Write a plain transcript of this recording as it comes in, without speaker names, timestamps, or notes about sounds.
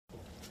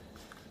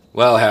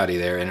Well, howdy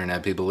there,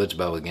 Internet people. It's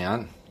Bo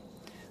again.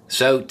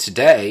 So,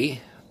 today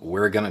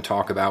we're going to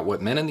talk about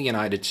what men in the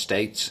United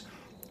States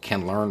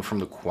can learn from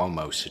the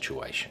Cuomo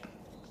situation.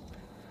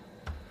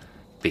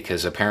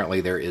 Because apparently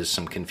there is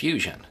some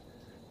confusion.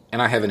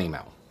 And I have an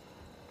email.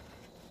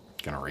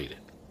 Going to read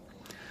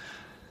it.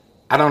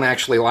 I don't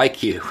actually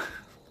like you.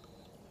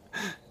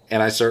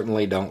 And I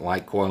certainly don't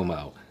like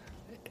Cuomo.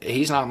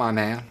 He's not my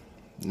man.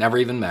 Never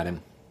even met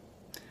him.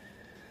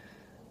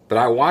 But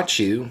I watch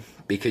you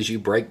because you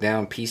break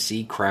down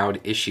PC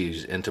crowd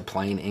issues into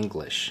plain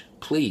English.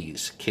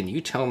 Please, can you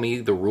tell me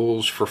the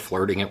rules for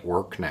flirting at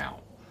work now?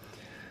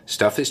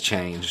 Stuff has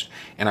changed,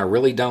 and I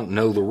really don't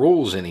know the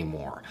rules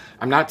anymore.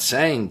 I'm not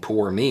saying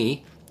poor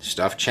me.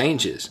 Stuff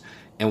changes,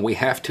 and we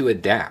have to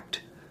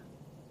adapt.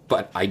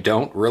 But I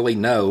don't really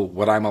know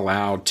what I'm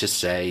allowed to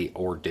say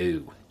or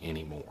do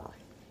anymore.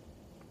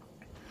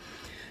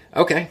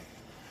 Okay,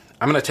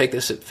 I'm going to take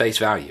this at face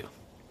value.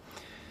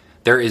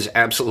 There is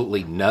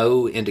absolutely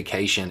no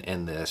indication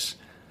in this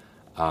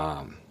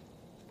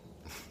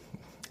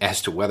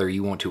as to whether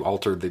you want to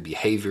alter the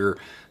behavior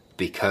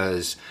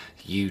because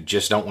you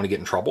just don't want to get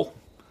in trouble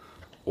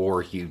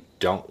or you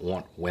don't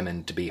want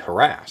women to be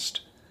harassed.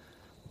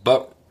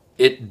 But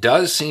it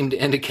does seem to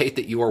indicate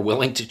that you are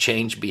willing to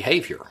change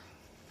behavior.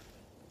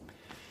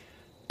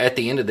 At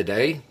the end of the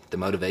day, the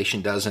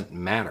motivation doesn't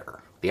matter.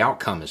 The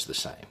outcome is the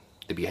same.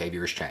 The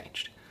behavior has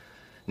changed.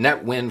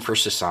 Net win for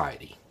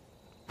society.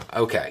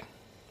 Okay.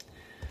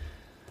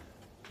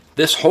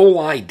 This whole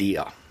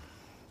idea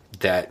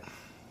that,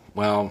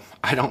 well,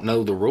 I don't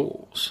know the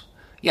rules.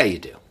 Yeah, you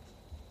do.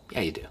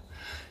 Yeah, you do.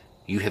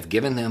 You have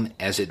given them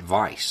as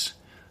advice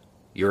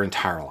your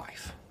entire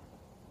life.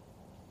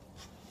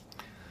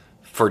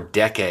 For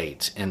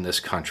decades in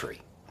this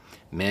country,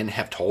 men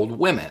have told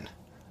women,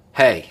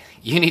 hey,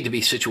 you need to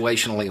be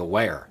situationally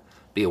aware.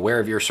 Be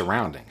aware of your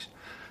surroundings.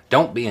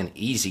 Don't be an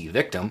easy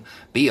victim.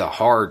 Be a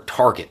hard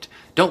target.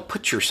 Don't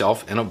put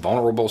yourself in a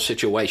vulnerable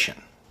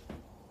situation.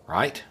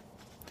 Right?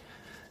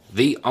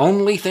 The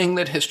only thing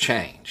that has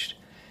changed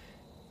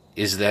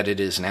is that it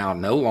is now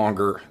no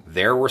longer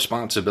their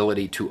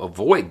responsibility to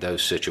avoid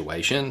those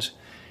situations.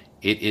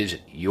 It is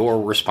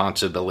your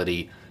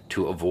responsibility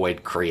to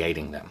avoid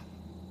creating them.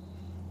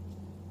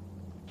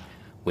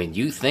 When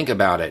you think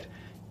about it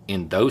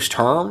in those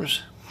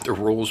terms, the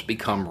rules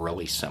become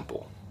really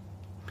simple.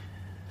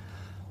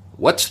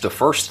 What's the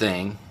first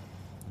thing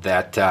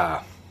that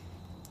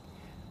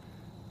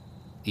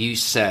you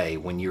say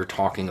when you're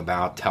talking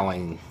about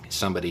telling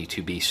somebody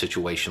to be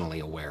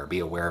situationally aware, be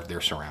aware of their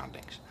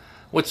surroundings?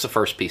 What's the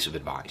first piece of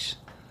advice?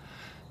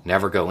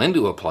 Never go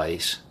into a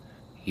place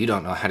you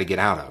don't know how to get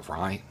out of,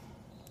 right?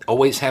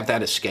 Always have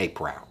that escape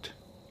route.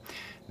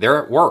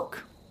 They're at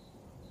work.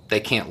 They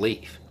can't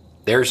leave.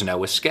 There's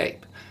no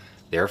escape.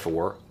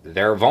 Therefore,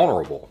 they're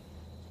vulnerable.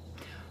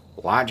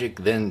 Logic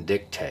then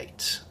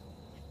dictates,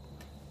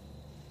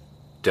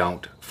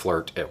 don't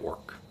flirt at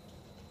work.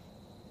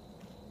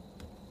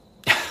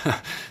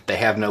 They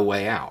have no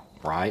way out,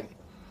 right?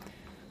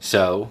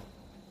 So,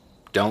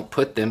 don't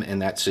put them in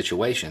that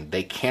situation.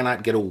 They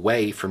cannot get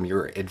away from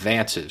your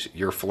advances,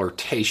 your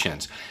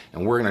flirtations.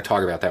 And we're going to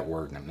talk about that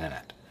word in a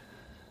minute.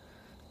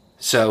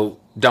 So,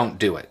 don't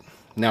do it.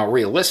 Now,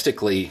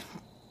 realistically,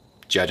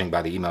 judging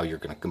by the email, you're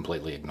going to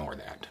completely ignore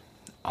that.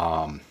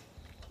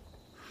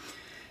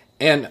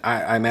 And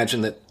I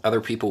imagine that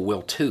other people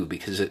will too,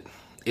 because it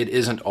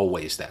isn't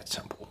always that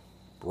simple.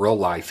 Real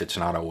life, it's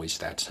not always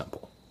that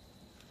simple.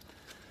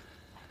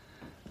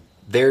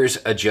 There's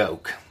a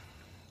joke,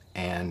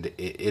 and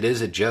it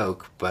is a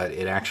joke, but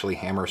it actually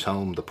hammers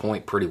home the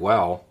point pretty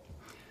well.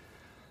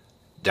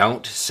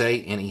 Don't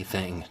say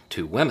anything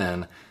to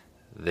women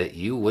that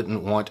you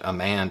wouldn't want a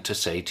man to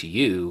say to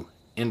you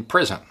in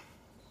prison.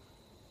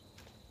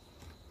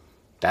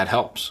 That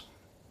helps.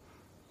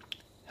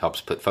 Helps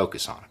put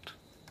focus on it,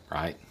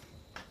 right?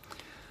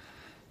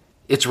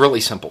 It's really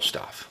simple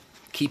stuff.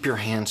 Keep your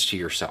hands to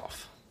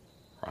yourself,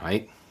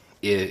 right?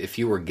 If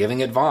you were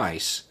giving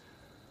advice,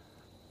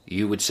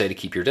 you would say to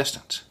keep your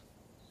distance.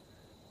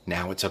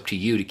 Now it's up to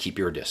you to keep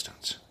your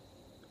distance.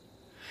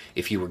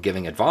 If you were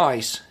giving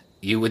advice,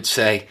 you would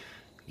say,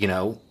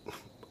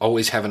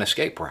 always have an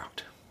escape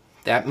route.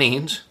 That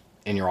means,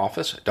 in your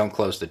office, don't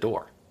close the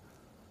door.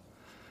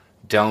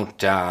 Don't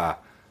go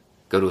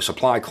to a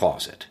supply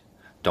closet.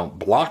 Don't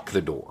block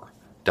the door.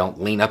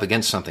 Don't lean up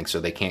against something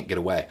so they can't get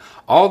away.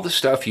 All the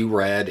stuff you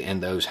read in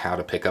those How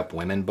to Pick Up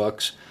Women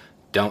books,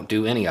 don't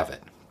do any of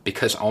it.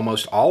 Because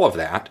almost all of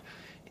that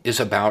is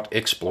about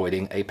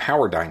exploiting a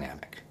power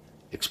dynamic,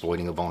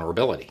 exploiting a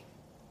vulnerability.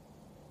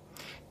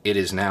 It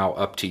is now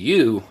up to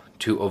you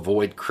to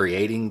avoid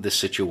creating the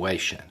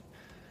situation.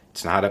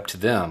 It's not up to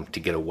them to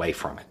get away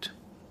from it.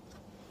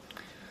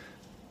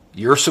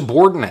 Your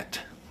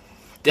subordinate,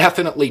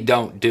 definitely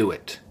don't do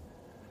it.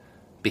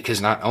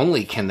 Because not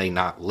only can they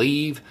not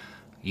leave,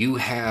 you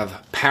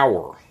have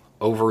power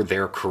over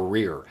their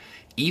career,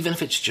 even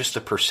if it's just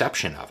a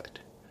perception of it.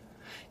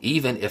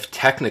 Even if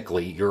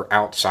technically you're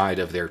outside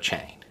of their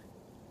chain.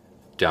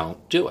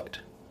 Don't do it.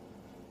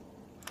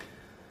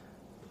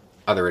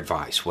 other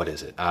advice. What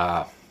is it?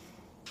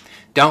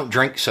 Don't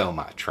drink so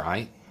much,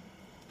 right?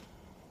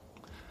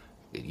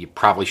 You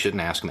probably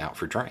shouldn't ask them out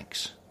for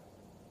drinks.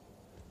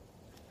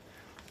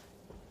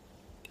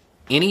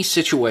 Any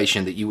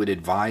situation that you would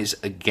advise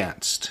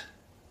against,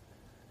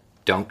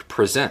 don't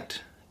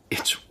present.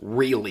 It's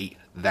really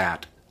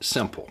that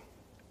simple.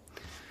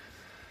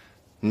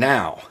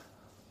 Now,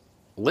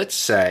 let's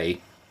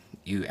say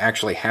you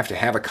actually have to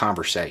have a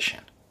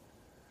conversation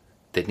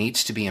that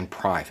needs to be in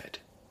private.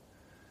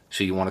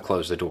 So you want to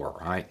close the door,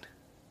 right?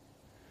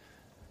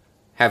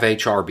 Have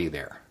HR be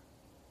there.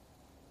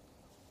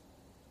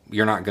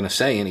 You're not going to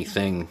say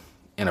anything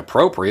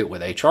inappropriate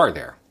with HR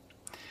there.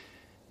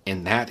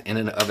 And that in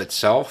and of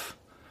itself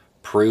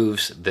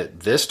proves that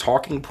this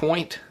talking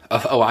point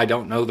of, oh, I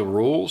don't know the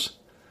rules,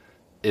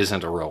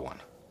 isn't a real one.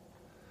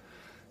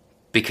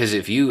 Because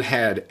if you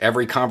had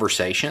every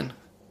conversation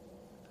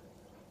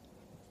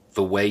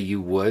the way you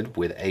would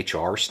with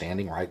HR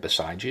standing right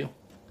beside you,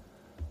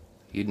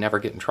 you'd never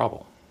get in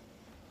trouble.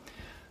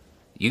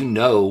 You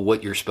know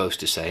what you're supposed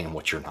to say and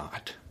what you're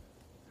not.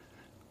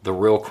 The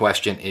real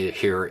question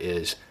here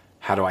is,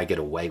 how do I get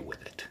away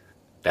with it?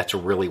 That's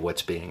really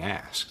what's being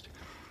asked.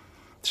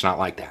 It's not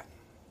like that.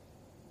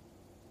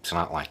 It's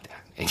not like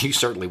that. And you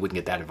certainly wouldn't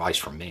get that advice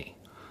from me.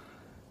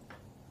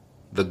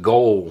 The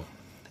goal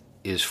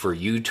is for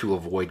you to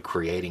avoid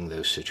creating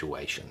those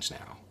situations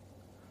now.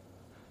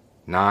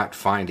 Not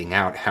finding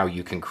out how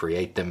you can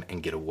create them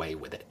and get away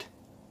with it.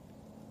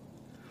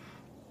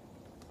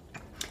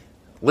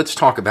 Let's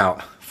talk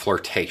about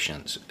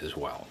flirtations as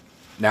well.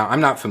 Now,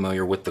 I'm not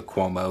familiar with the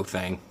Cuomo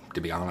thing,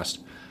 to be honest.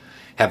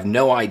 Have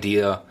no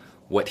idea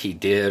what he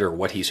did or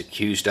what he's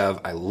accused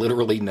of. I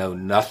literally know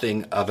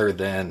nothing other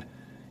than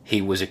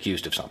he was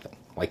accused of something.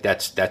 Like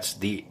that's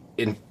the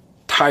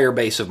entire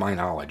base of my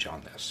knowledge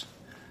on this.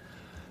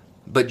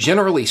 But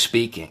generally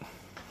speaking,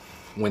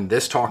 when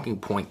this talking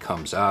point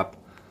comes up,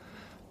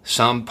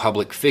 some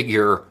public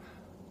figure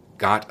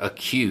got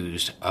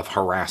accused of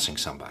harassing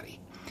somebody.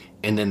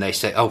 And then they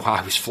say, oh,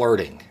 I was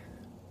flirting.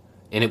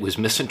 And it was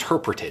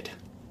misinterpreted.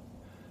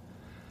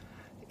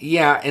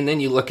 Yeah, and then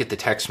you look at the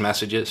text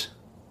messages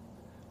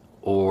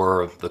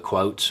or the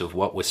quotes of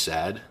what was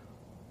said.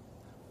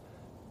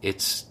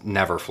 It's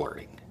never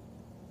flirting.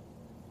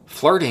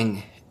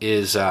 Flirting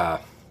is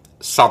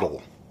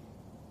subtle.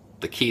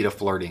 The key to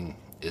flirting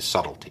is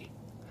subtlety.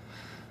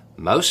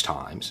 Most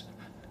times,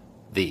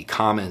 the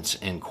comments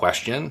in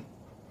question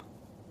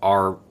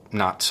are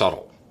not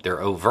subtle.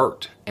 They're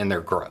overt and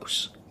they're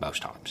gross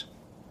most times.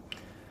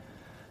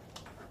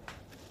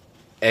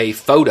 A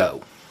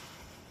photo,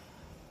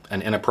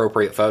 an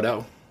inappropriate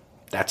photo,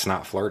 that's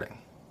not flirting.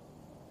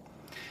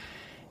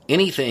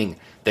 Anything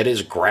that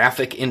is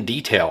graphic in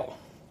detail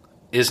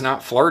is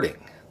not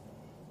flirting.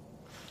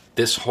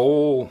 This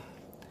whole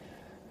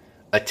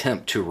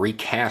attempt to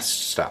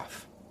recast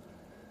stuff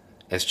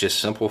as just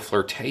simple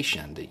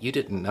flirtation that you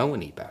didn't know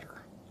any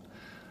better.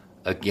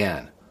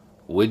 Again,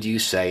 would you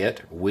say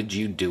it? Would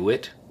you do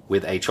it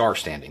with HR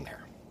standing there?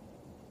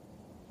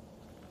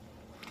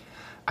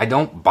 I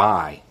don't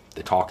buy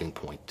the talking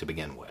point to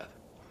begin with.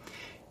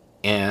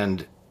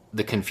 And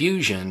the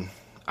confusion,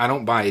 I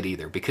don't buy it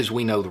either because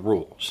we know the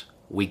rules.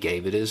 We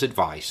gave it as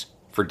advice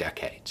for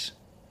decades.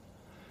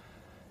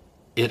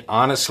 It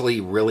honestly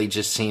really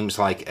just seems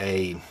like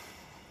a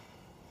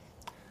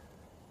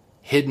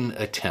hidden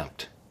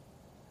attempt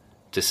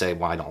to say,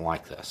 well, I don't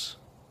like this.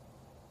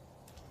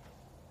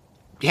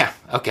 Yeah,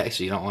 okay,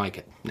 so you don't like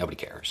it. Nobody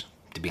cares,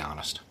 to be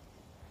honest.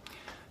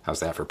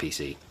 How's that for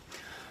PC?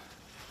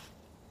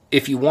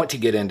 If you want to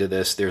get into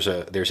this, there's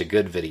a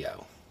good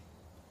video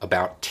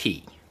about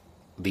tea,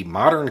 the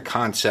modern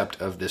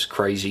concept of this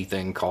crazy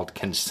thing called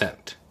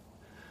consent.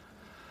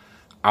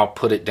 I'll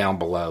put it down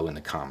below in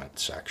the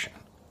comments section.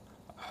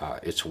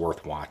 It's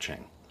worth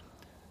watching.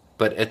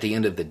 But at the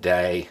end of the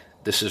day,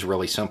 this is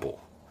really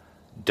simple.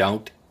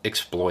 Don't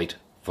exploit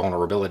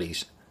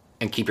vulnerabilities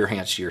and keep your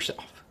hands to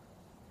yourself.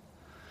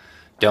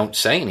 Don't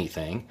say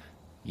anything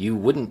you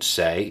wouldn't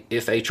say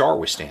if HR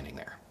was standing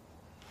there.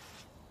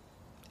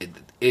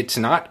 It's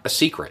not a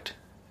secret.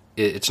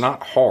 It's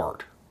not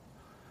hard.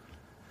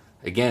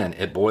 Again,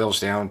 it boils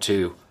down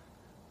to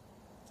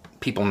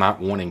people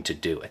not wanting to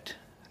do it.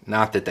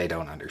 Not that they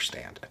don't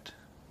understand it.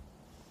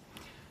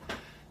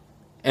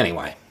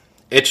 Anyway,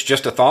 it's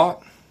just a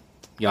thought.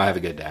 Y'all have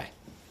a good day.